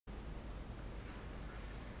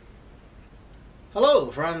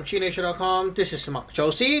Hello from ChiNation.com. This is Mark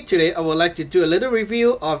Josie. Today I would like to do a little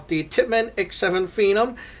review of the Tippmann X7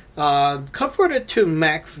 Phenom converted to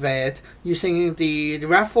MACV using the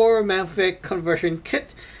RAV4 MACV conversion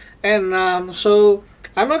kit. And so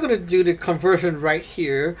I'm not going to do the conversion right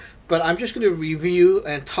here, but I'm just going to review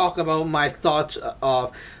and talk about my thoughts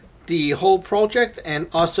of the whole project, and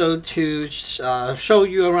also to show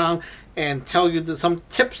you around and tell you some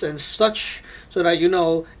tips and such, so that you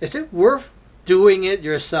know, is it worth doing it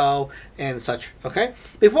yourself and such. Okay,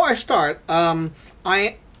 before I start,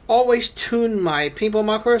 I always tune my paintball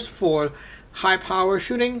markers for high power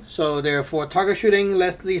shooting, so they're for target shooting,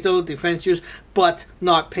 less lethal defense use, but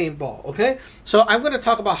not paintball. Okay, so I'm going to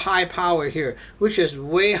talk about high power here, which is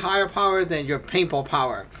way higher power than your paintball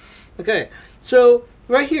power. Okay, so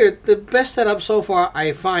right here, the best setup so far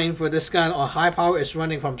I find for this gun on high power is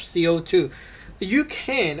running from CO2. You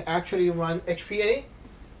can actually run HPA.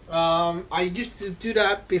 I used to do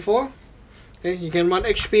that before. Okay, you can run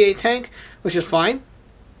HPA tank, which is fine.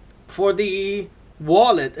 For the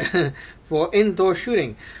wallet, for indoor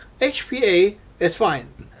shooting, HPA is fine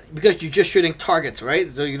because you're just shooting targets,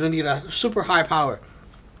 right? So you don't need a super high power.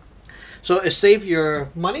 So it saves your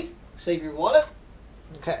money, save your wallet.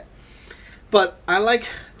 Okay. But I like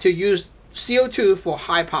to use CO2 for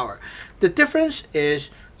high power. The difference is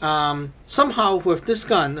somehow with this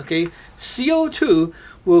gun, okay, CO2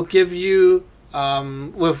 will give you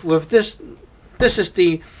with this is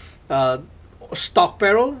the stock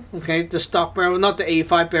barrel, okay, the stock barrel, not the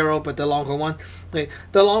A5 barrel, but the longer one. Okay,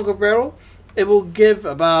 the longer barrel, it will give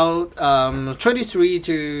about 24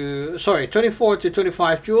 to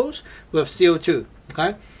 25 joules with CO2.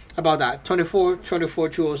 Okay, about that 24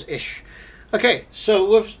 joules ish. Okay,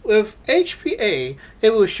 so with HPA,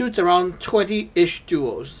 it will shoot around 20-ish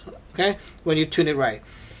joules, okay, when you tune it right.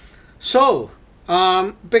 So,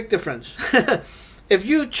 big difference. If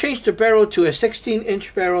you change the barrel to a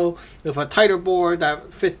 16-inch barrel with a tighter bore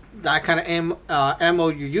that fit that kind of ammo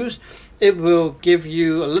you use, it will give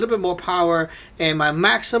you a little bit more power, and my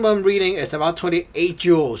maximum reading is about 28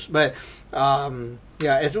 joules, but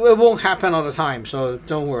yeah, it won't happen all the time, so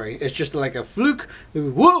don't worry. It's just like a fluke.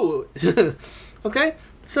 Whoa! Okay,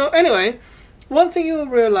 so anyway, one thing you'll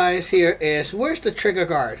realize here is, where's the trigger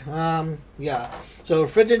guard? Yeah, so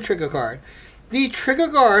friggin' trigger guard. The trigger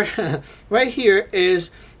guard right here is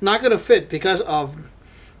not going to fit because of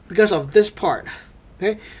this part.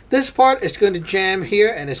 Okay, this part is going to jam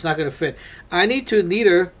here, and it's not going to fit. I need to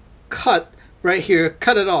either cut right here,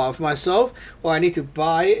 cut it off myself, or I need to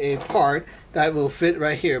buy a part that will fit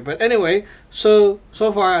right here. But anyway, so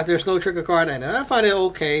far there's no trigger guard, and I find it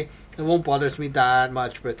okay. It won't bother me that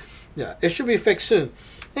much, but yeah, it should be fixed soon.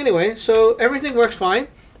 Anyway, so everything works fine.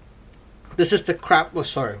 This is the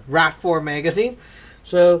RAV4 magazine,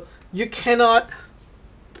 so you cannot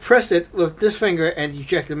press it with this finger and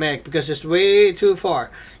eject the mag because it's way too far.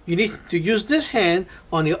 You need to use this hand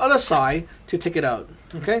on the other side to take it out.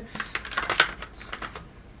 Okay,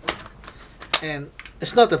 and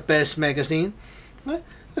it's not the best magazine.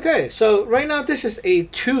 Okay, so right now this is a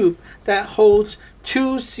tube that holds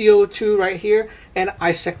 2 CO2 right here, and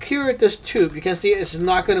I secured this tube. You can see it's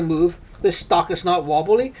not going to move. This stock is not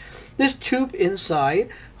wobbly. This tube inside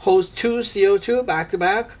holds 2 CO2 back to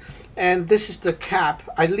back, and this is the cap.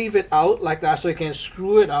 I leave it out like that so you can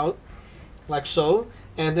screw it out like so,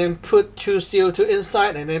 and then put 2 CO2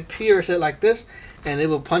 inside, and then pierce it like this, and it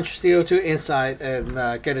will punch CO2 inside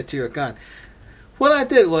and get it to your gun. What I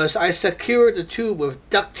did was I secured the tube with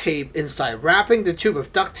duct tape inside, wrapping the tube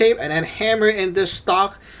with duct tape, and then hammer in this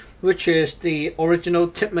stock, which is the original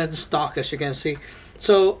Tippmann stock, as you can see.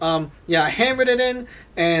 So yeah, I hammered it in,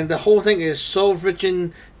 and the whole thing is so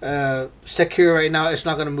friggin' secure right now, it's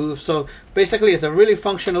not going to move. So basically it's a really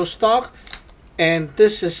functional stock, and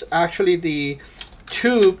this is actually the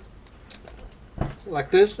tube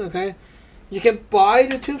like this. Okay, you can buy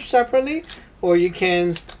the tube separately, or you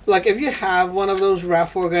can, like, if you have one of those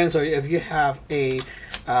RAV4 guns, or if you have a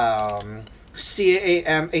CAM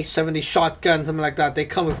 870 shotgun, something like that, they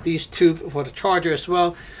come with these tubes for the charger as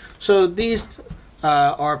well. So these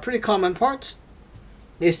are pretty common parts.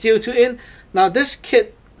 There's CO2 in. Now this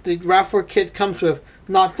kit, the RAV4 kit, comes with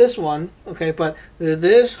not this one, okay, but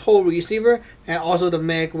this whole receiver and also the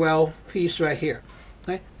mag well piece right here.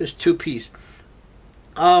 Okay, there's 2 pieces.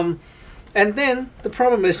 And then the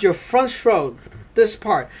problem is your front stroke, this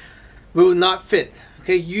part, will not fit.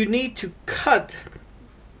 Okay, you need to cut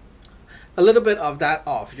a little bit of that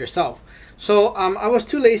off yourself. So I was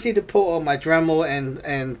too lazy to pull out my Dremel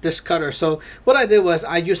and this cutter. So what I did was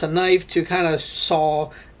I used a knife to kind of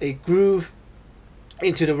saw a groove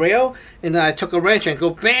into the rail, and then I took a wrench and go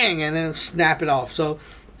bang and then snap it off. So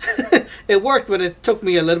it worked, but it took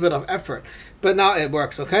me a little bit of effort. But now it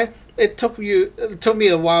works, okay? It took me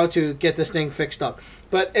a while to get this thing fixed up.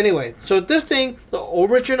 But anyway, so this thing, the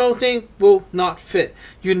original thing, will not fit.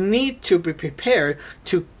 You need to be prepared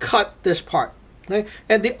to cut this part. Okay?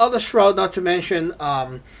 And the other shroud, not to mention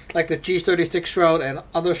like the G36 shroud and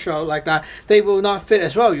other shroud like that, they will not fit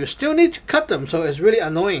as well. You still need to cut them, so it's really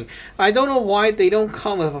annoying. I don't know why they don't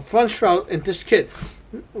come with a front shroud in this kit.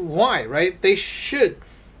 Why, right? They should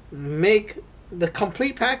make the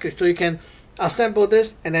complete package so you can assemble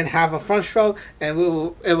this and then have a front shroud, and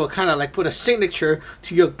it will kind of like put a signature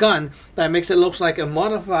to your gun that makes it look like a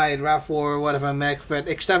modified RAV4 or whatever Mac Fed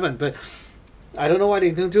X7. But I don't know why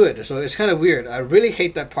they didn't do it, so it's kind of weird. I really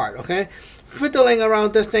hate that part, okay? Fiddling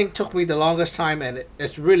around this thing took me the longest time, and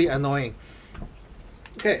it's really annoying.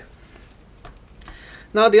 Okay.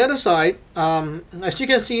 Now the other side, as you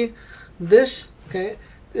can see, this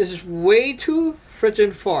is way too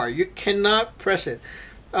freaking far. You cannot press it.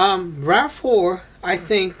 RAV4, I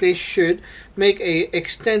think they should make a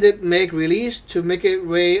extended mag release to make it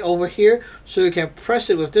way over here, so you can press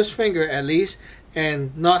it with this finger at least,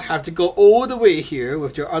 and not have to go all the way here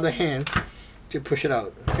with your other hand to push it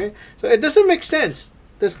out. Okay, so it doesn't make sense.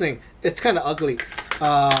 This thing, it's kind of ugly,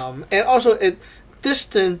 and also it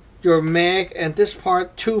distance your mag and this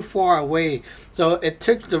part too far away, so it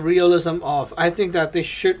took the realism off. I think that they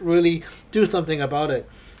should really do something about it.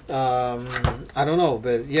 I don't know,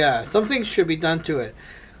 but yeah, something should be done to it.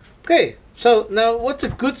 Okay, so now what's the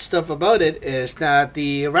good stuff about it is that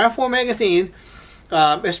the RAV4 magazine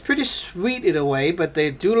is pretty sweet in a way, but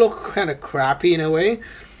they do look kind of crappy in a way.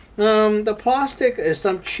 The plastic is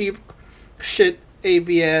some cheap shit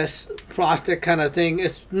ABS plastic kind of thing.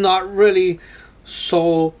 It's not really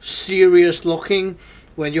so serious looking.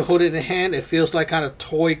 When you hold it in hand, it feels like kind of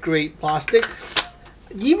toy grade plastic.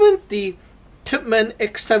 Even the Tippmann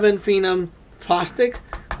X7 Phenom plastic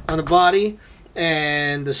on the body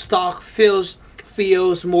and the stock feels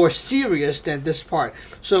more serious than this part.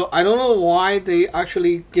 So I don't know why they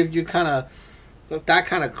actually give you kind of that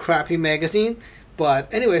kind of crappy magazine,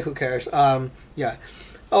 but anyway, who cares? Yeah.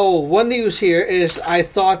 Oh, one news here is I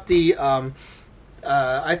thought the Honor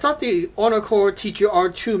Core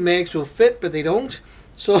TGR2 mags will fit, but they don't.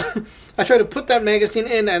 So I tried to put that magazine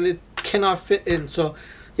in and it cannot fit in. So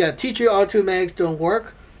yeah, TGR2 mags don't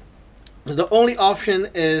work. The only option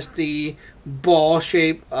is the ball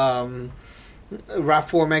shape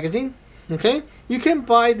RAV4 magazine. Okay, you can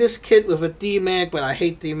buy this kit with a D mag, but I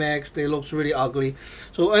hate D mags. They look really ugly.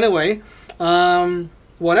 So anyway,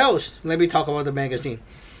 what else? Let me talk about the magazine.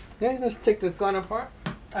 Okay, let's take the gun apart.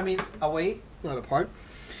 I mean, away, not apart.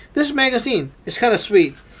 This magazine is kind of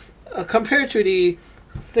sweet compared to the,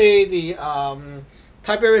 say, the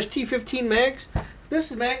Tiberius T15 mags. This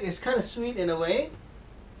mag is kind of sweet in a way.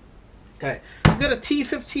 Okay, we've got a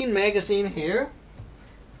T15 magazine here.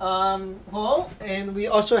 And we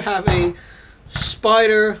also have a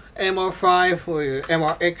Spider MR5 or your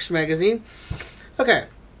MRX magazine. Okay,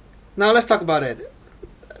 now let's talk about it.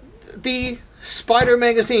 The Spider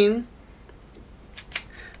magazine,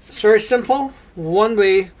 it's very simple. One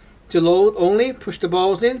way to load only. Push the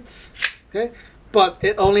balls in. Okay, but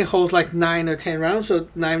it only holds like 9 or 10 rounds, so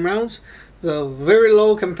 9 rounds. So very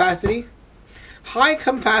low capacity. High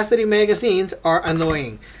capacity magazines are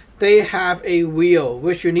annoying. They have a wheel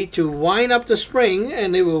which you need to wind up the spring,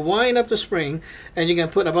 and they will wind up the spring, and you can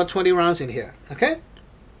put about 20 rounds in here. Okay,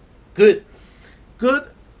 good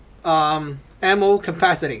ammo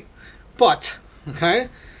capacity, but okay,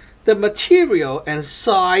 the material and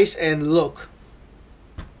size and look,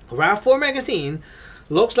 RAV4 magazine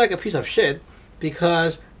looks like a piece of shit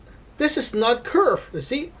because this is not curved. You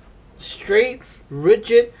see, straight,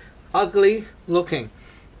 rigid, ugly looking.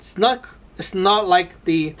 It's not like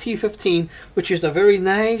the T15, which is a very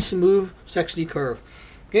nice, smooth, sexy curve.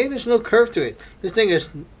 Okay, there's no curve to it. This thing is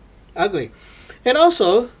ugly. And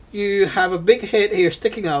also, you have a big head here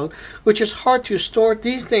sticking out, which is hard to store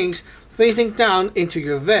these things facing down into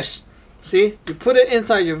your vest. See, you put it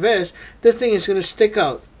inside your vest, this thing is going to stick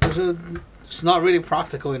out. So it's not really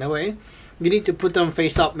practical in a way. You need to put them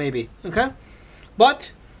face up maybe. Okay,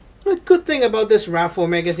 but the good thing about this RAV4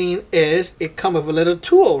 magazine is it comes with a little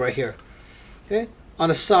tool right here. Okay, on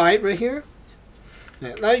the side right here.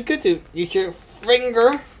 Now you get to use your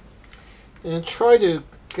finger and try to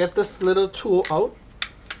get this little tool out.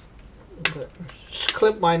 Just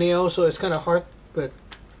clip my nail, so it's kind of hard, but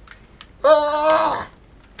oh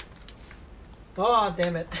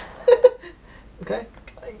damn it. Okay,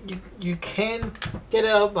 you can get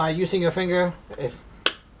it out by using your finger. If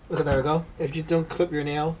Okay, there we go. If you don't clip your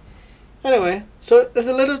nail. Anyway, so there's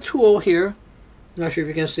a little tool here. Not sure if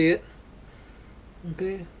you can see it.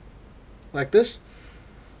 Okay, like this.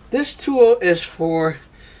 This tool is for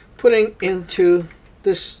putting into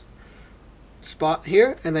this spot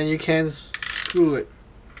here, and then you can screw it.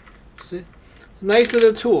 See, nice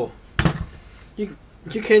little tool.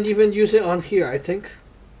 You can even use it on here, I think.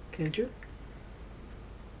 Can't you?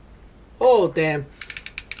 Oh damn.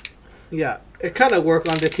 Yeah, it kind of worked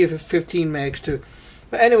on the T15 mags too.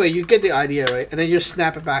 But anyway, you get the idea, right? And then you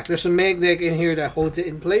snap it back. There's a magnet in here that holds it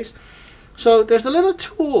in place. So there's a little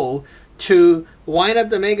tool to wind up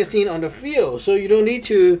the magazine on the field, so you don't need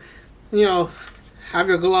to, you know, have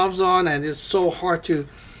your gloves on, and it's so hard to,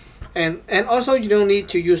 and also you don't need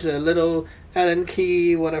to use a little Allen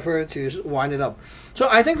key, whatever, to wind it up. So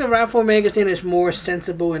I think the RAV4 magazine is more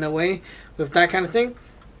sensible in a way with that kind of thing.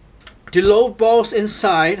 To load balls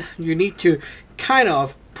inside, you need to kind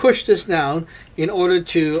of push this down in order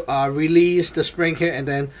to release the spring here, and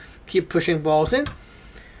then keep pushing balls in.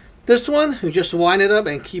 This one, you just wind it up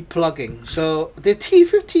and keep plugging. So the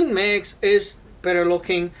T15 Max is better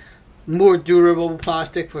looking, more durable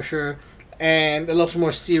plastic for sure, and it looks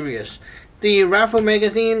more serious. The RAV4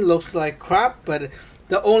 magazine looks like crap, but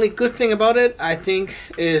the only good thing about it, I think,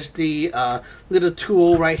 is the little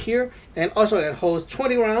tool right here, and also it holds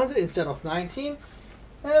 20 rounds instead of 19.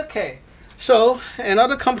 Okay, so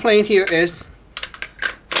another complaint here is,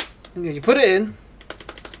 you put it in,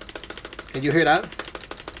 can you hear that?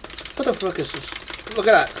 What the fuck is this? Look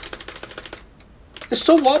at that. It's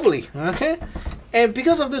so wobbly, okay? And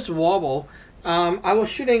because of this wobble, I was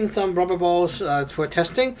shooting some rubber balls for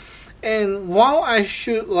testing, and while I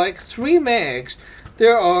shoot like 3 mags,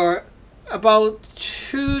 there are about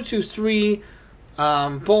 2 to 3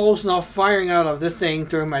 balls not firing out of this thing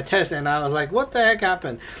during my test, and I was like, what the heck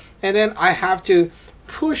happened? And then I have to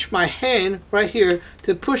push my hand right here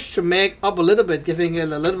to push the mag up a little bit, giving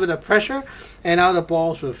it a little bit of pressure, and now the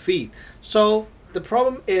balls will feed. So the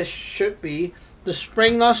problem is, should be the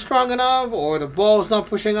spring not strong enough, or the ball's not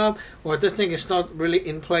pushing up, or this thing is not really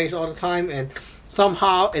in place all the time, and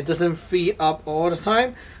somehow it doesn't feed up all the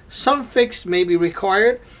time. Some fix may be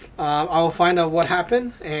required. I will find out what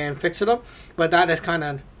happened and fix it up, but that is kind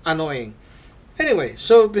of annoying. Anyway,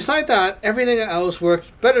 so beside that, everything else works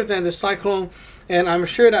better than the Cyclone, and I'm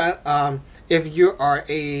sure that if you are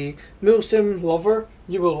a milsim lover,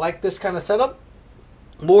 you will like this kind of setup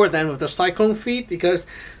more than with the Cyclone feed, because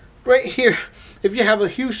right here, if you have a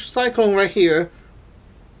huge Cyclone right here,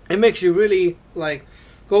 it makes you really like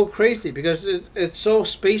go crazy, because it's so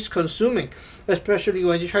space consuming, especially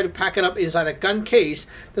when you try to pack it up inside a gun case.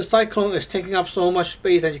 The Cyclone is taking up so much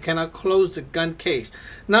space that you cannot close the gun case.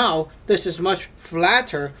 Now this is much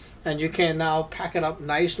flatter, and you can now pack it up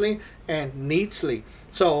nicely and neatly.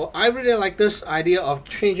 So I really like this idea of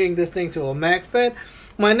changing this thing to a mag fed.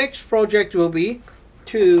 My next project will be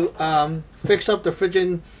to fix up the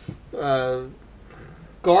friggin'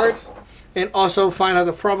 guard, and also find out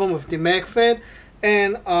the problem with the mag fed,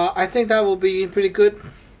 and I think that will be pretty good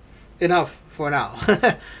enough for now.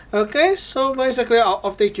 Okay, so basically I'll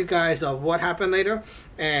update you guys of what happened later,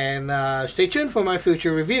 and stay tuned for my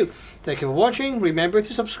future review. Thank you for watching. Remember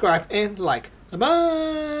to subscribe and like.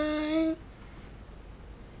 Bye.